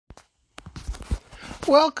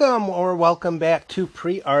Welcome back to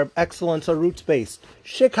Pre-Arb Excellence, a roots-based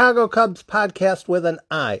Chicago Cubs podcast with an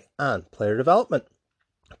eye on player development.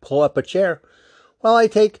 Pull up a chair while I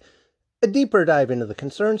take a deeper dive into the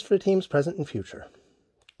concerns for the team's present and future.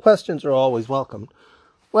 Questions are always welcome,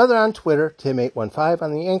 whether on Twitter, Tim815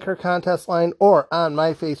 on the Anchor contest line, or on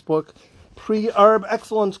my Facebook Pre-Arb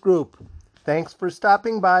Excellence group. Thanks for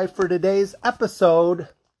stopping by for today's episode.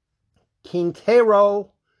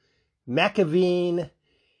 Quintero, McAveen,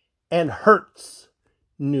 and Hertz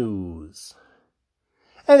news.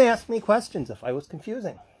 And ask me questions if I was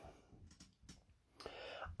confusing.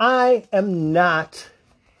 I am not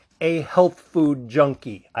a health food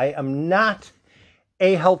junkie.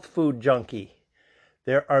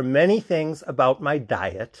 There are many things about my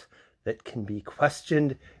diet that can be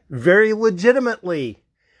questioned very legitimately.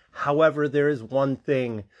 However, there is one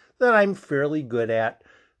thing that I'm fairly good at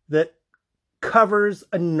that covers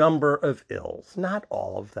a number of ills. Not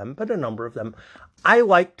all of them, but a number of them. I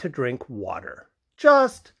like to drink water.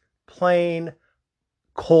 Just plain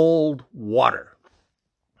cold water.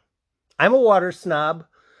 I'm a water snob.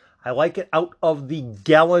 I like it out of the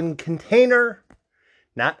gallon container,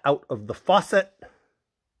 not out of the faucet.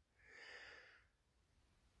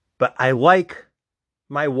 But I like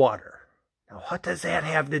my water. Now, what does that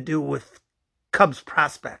have to do with Cubs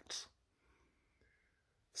prospects?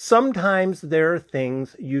 Sometimes there are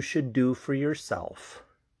things you should do for yourself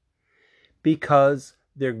because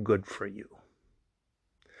they're good for you.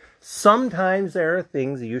 Sometimes there are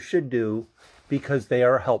things you should do because they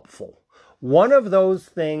are helpful. One of those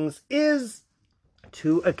things is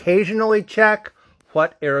to occasionally check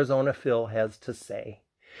what Arizona Phil has to say.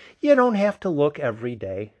 You don't have to look every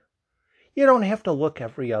day. You don't have to look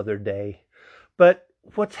every other day. But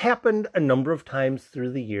what's happened a number of times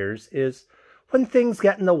through the years is when things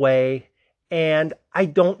get in the way and I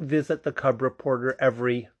don't visit the Cub Reporter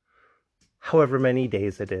every however many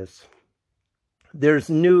days it is. There's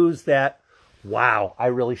news that, wow, I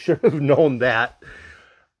really should have known that.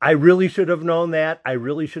 I really should have known that. I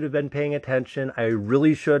really should have been paying attention. I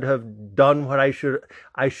really should have done what I should.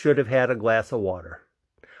 I should have had a glass of water.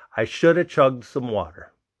 I should have chugged some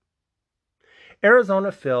water.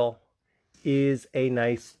 Arizona Phil is a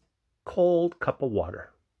nice cold cup of water.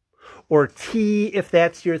 Or tea, if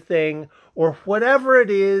that's your thing, or whatever it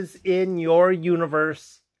is in your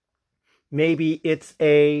universe. Maybe it's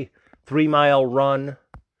a 3-mile run.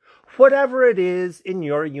 Whatever it is in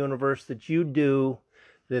your universe that you do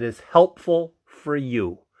that is helpful for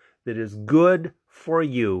you, that is good for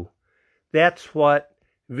you, that's what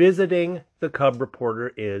visiting the Cub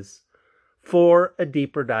Reporter is for a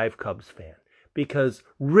deeper dive Cubs fan. Because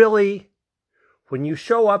really, when you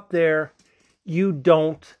show up there, you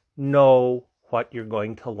don't know what you're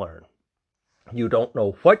going to learn. You don't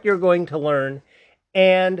know what you're going to learn,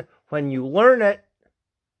 and when you learn it,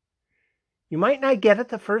 you might not get it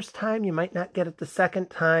the first time, you might not get it the second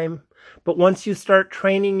time, but once you start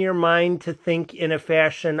training your mind to think in a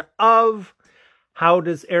fashion of how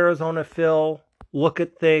does Arizona Phil look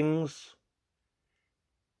at things,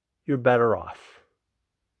 you're better off.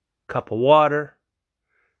 Cup of water,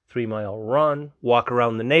 3-mile run, walk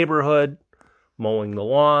around the neighborhood, mowing the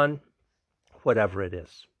lawn, whatever it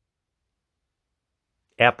is.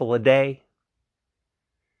 Apple a day.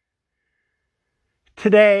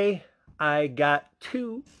 Today, I got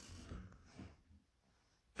to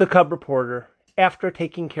the Cub Reporter after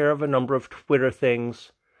taking care of a number of Twitter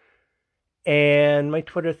things. And my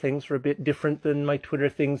Twitter things were a bit different than my Twitter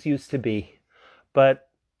things used to be. But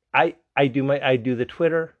I do the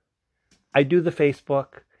Twitter. I do the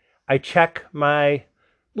Facebook. I check my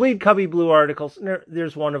Bleed Cubby Blue articles.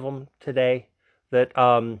 There's one of them today that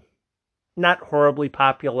not horribly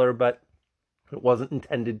popular, but it wasn't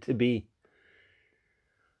intended to be.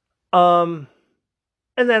 And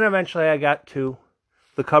then eventually I got to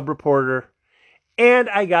the Cub Reporter, and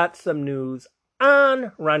I got some news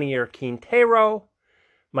on Ronier Quintero,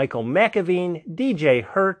 Michael McAveen, DJ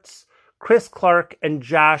Hertz, Chris Clark, and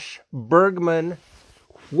Josh Bergman,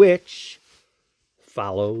 which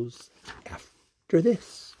follows after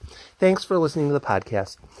this. Thanks for listening to the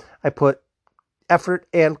podcast. I put effort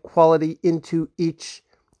and quality into each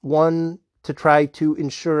one to try to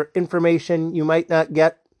ensure information you might not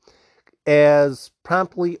get as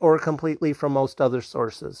promptly or completely from most other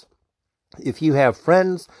sources. If you have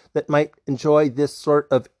friends that might enjoy this sort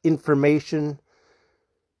of information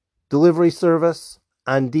delivery service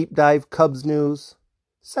on Deep Dive Cubs News,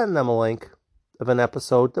 send them a link of an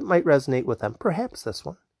episode that might resonate with them. Perhaps this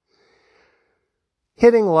one.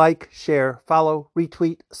 Hitting like, share, follow,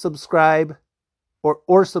 retweet, subscribe,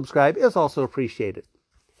 or subscribe is also appreciated.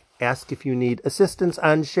 ask if you need assistance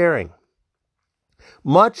on sharing.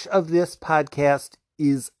 Much of this podcast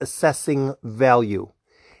is assessing value.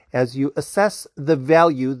 As you assess the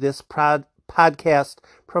value this podcast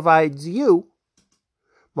provides you,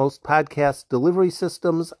 most podcast delivery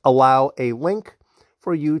systems allow a link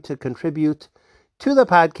for you to contribute to the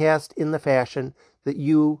podcast in the fashion that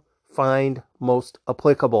you find most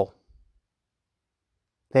applicable.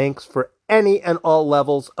 Thanks for any and all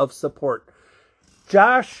levels of support.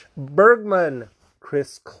 Josh Bergman,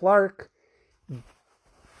 Chris Clark,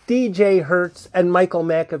 DJ Hertz, and Michael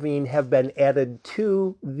McAveen have been added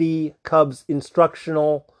to the Cubs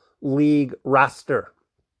Instructional League roster.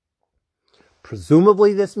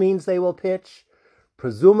 Presumably this means they will pitch.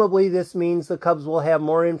 Presumably this means the Cubs will have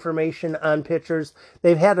more information on pitchers.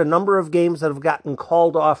 They've had a number of games that have gotten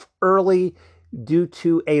called off early due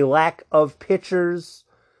to a lack of pitchers.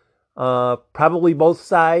 Probably both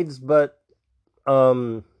sides, but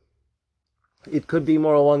it could be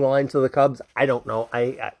more along the lines of the Cubs. I don't know.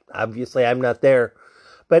 I obviously I'm not there.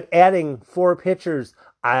 But adding 4 pitchers,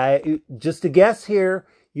 just a guess here,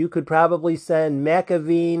 you could probably send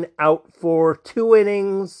McAveen out for 2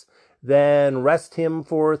 innings, then rest him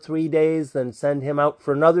for 3 days, then send him out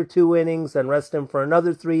for another 2 innings, then rest him for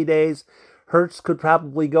another 3 days. Hertz could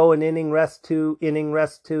probably go an inning, rest 2, inning,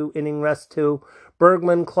 rest 2, inning, rest 2.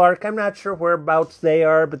 Bergman, Clark, I'm not sure whereabouts they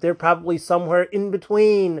are, but they're probably somewhere in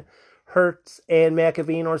between Hertz and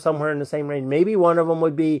McAveen, or somewhere in the same range. Maybe one of them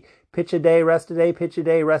would be pitch a day, rest a day, pitch a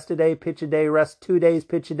day, rest a day, pitch a day, rest 2 days,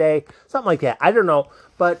 pitch a day, something like that. I don't know,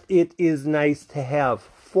 but it is nice to have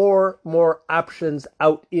 4 more options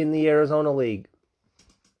out in the Arizona League.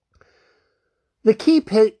 The key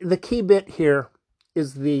bit here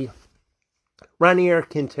is the Ranier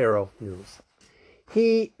Quintero news.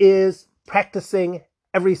 He is practicing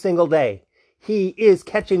every single day. He is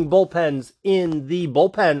catching bullpens in the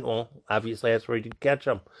bullpen. Well, obviously that's where you catch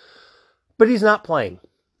them. But he's not playing.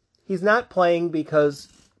 He's not playing because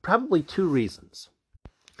probably 2 reasons.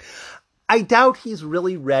 I doubt he's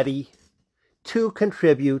really ready to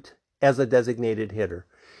contribute as a designated hitter.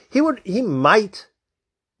 He might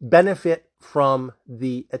benefit from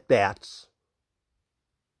the at-bats.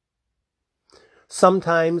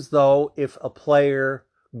 Sometimes, though, if a player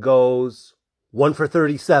goes 1 for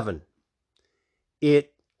 37,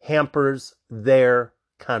 it hampers their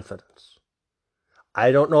confidence.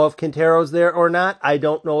 I don't know if Quintero's there or not. I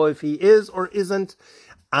don't know if he is or isn't.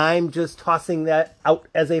 I'm just tossing that out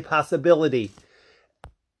as a possibility.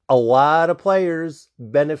 A lot of players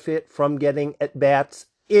benefit from getting at-bats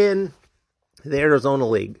in the Arizona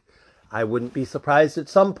League. I wouldn't be surprised at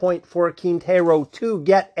some point for Quintero to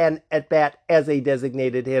get an at-bat as a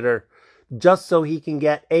designated hitter, just so he can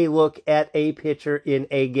get a look at a pitcher in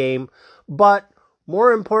a game. But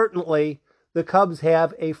more importantly, the Cubs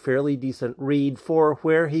have a fairly decent read for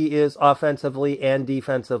where he is offensively and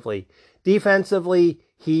defensively. Defensively,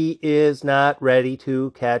 he is not ready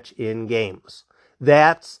to catch in games.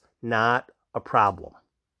 That's not a problem.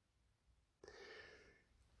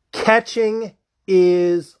 Catching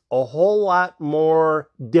is a whole lot more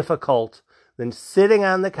difficult than sitting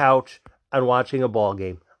on the couch and watching a ball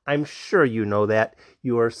game. I'm sure you know that.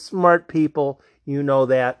 You are smart people. You know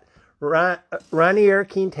that. Ranier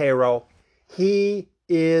Quintero, he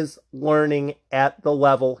is learning at the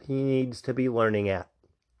level he needs to be learning at.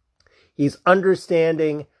 He's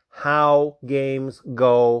understanding how games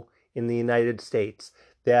go in the United States.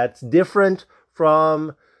 That's different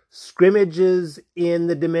from scrimmages in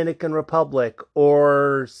the Dominican Republic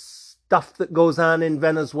or stuff that goes on in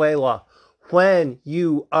Venezuela. When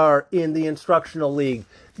you are in the Instructional League,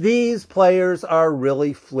 these players are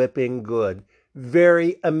really flipping good.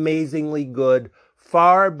 Very amazingly good.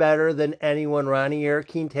 Far better than anyone Ranier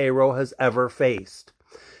Quintero has ever faced.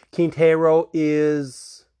 Quintero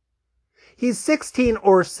he's 16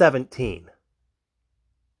 or 17.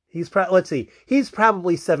 He's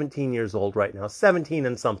probably 17 years old right now, 17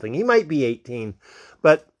 and something. He might be 18,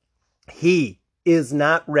 but he is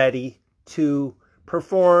not ready to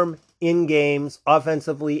perform in games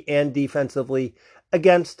offensively and defensively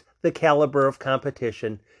against the caliber of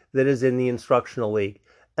competition that is in the Instructional League,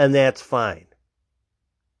 and that's fine.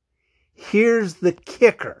 Here's the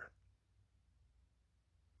kicker.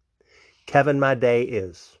 Kevin Madej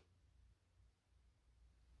is.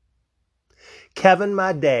 Kevin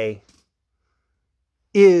Madej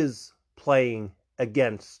is playing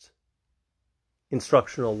against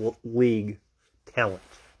Instructional League talent.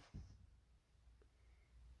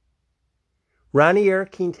 Ranier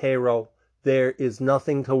Quintero, there is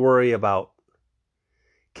nothing to worry about.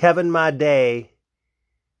 Kevin Madej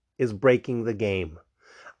is breaking the game.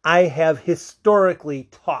 I have historically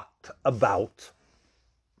talked talked about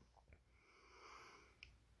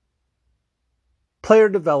player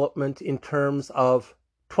development in terms of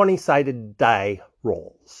 20-sided die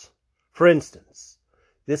rolls. For instance,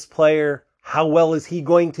 this player, how well is he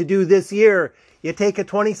going to do this year? You take a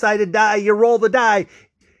 20-sided die, you roll the die.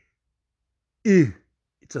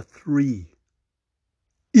 It's a 3.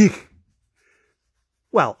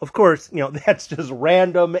 Well, of course, that's just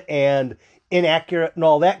random and inaccurate and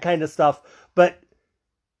all that kind of stuff. But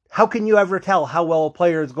how can you ever tell how well a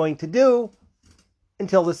player is going to do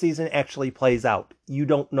until the season actually plays out? You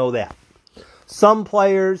don't know that. Some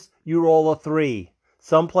players, you roll a 3.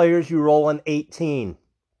 Some players, you roll an 18.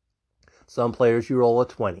 Some players, you roll a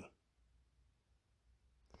 20.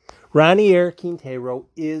 Ranier Quintero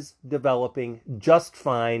is developing just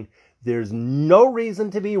fine. There's no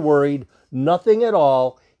reason to be worried. Nothing at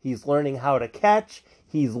all. He's learning how to catch.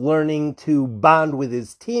 He's learning to bond with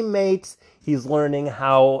his teammates. He's learning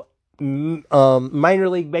how minor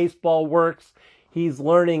league baseball works. He's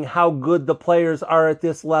learning how good the players are at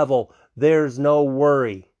this level. There's no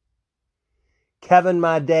worry. Kevin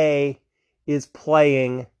Made is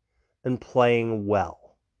playing and playing well.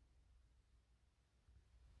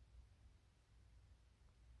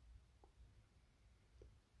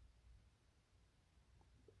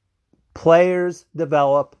 Players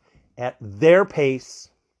develop at their pace,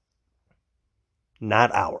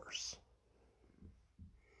 not ours.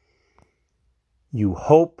 You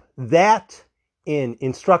hope that in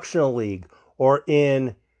Instructional League or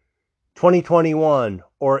in 2021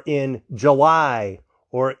 or in July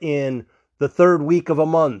or in the third week of a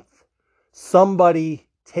month, somebody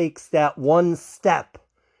takes that one step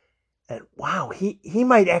and wow, he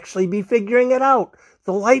might actually be figuring it out.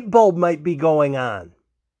 The light bulb might be going on.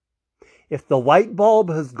 If the light bulb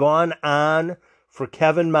has gone on for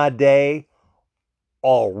Kevin Made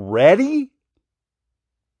already,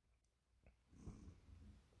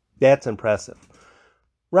 that's impressive.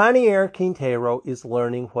 Ranier Quintero is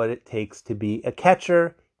learning what it takes to be a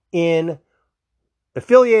catcher in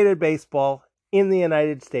affiliated baseball in the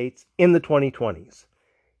United States in the 2020s.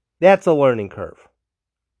 That's a learning curve.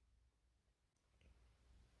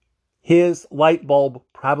 His light bulb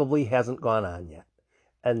probably hasn't gone on yet,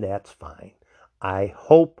 and that's fine. I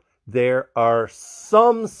hope there are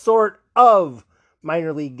some sort of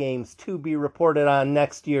minor league games to be reported on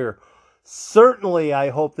next year. Certainly, I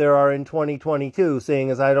hope there are in 2022,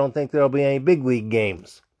 seeing as I don't think there'll be any big league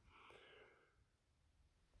games.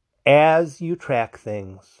 As you track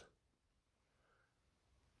things,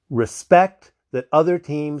 respect that other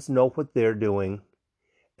teams know what they're doing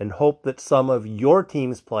and hope that some of your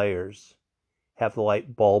team's players have the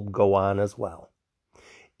light bulb go on as well.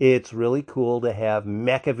 It's really cool to have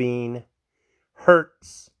McAveen,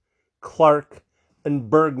 Hertz, Clark, and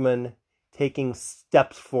Bergman taking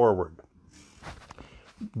steps forward.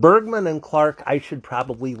 Bergman and Clark, I should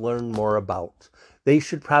probably learn more about. They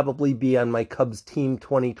should probably be on my Cubs team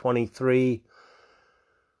 2023.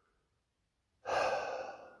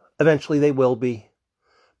 Eventually they will be,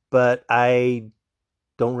 but I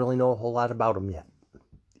don't really know a whole lot about them yet.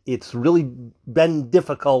 It's really been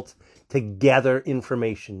difficult to gather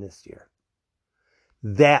information this year.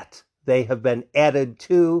 That they have been added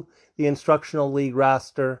to the Instructional League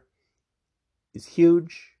roster is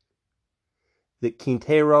huge. That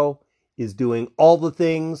Quintero is doing all the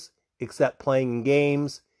things except playing in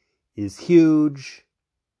games is huge.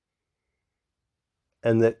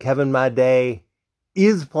 And that Kevin Made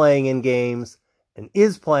is playing in games and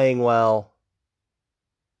is playing well.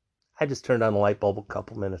 I just turned on the light bulb a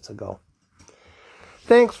couple minutes ago.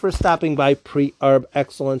 Thanks for stopping by Pre-Arb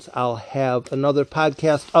Excellence. I'll have another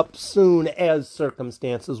podcast up soon as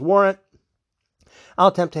circumstances warrant. I'll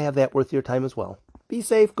attempt to have that worth your time as well. Be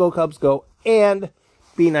safe, go Cubs, go, and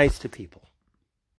be nice to people.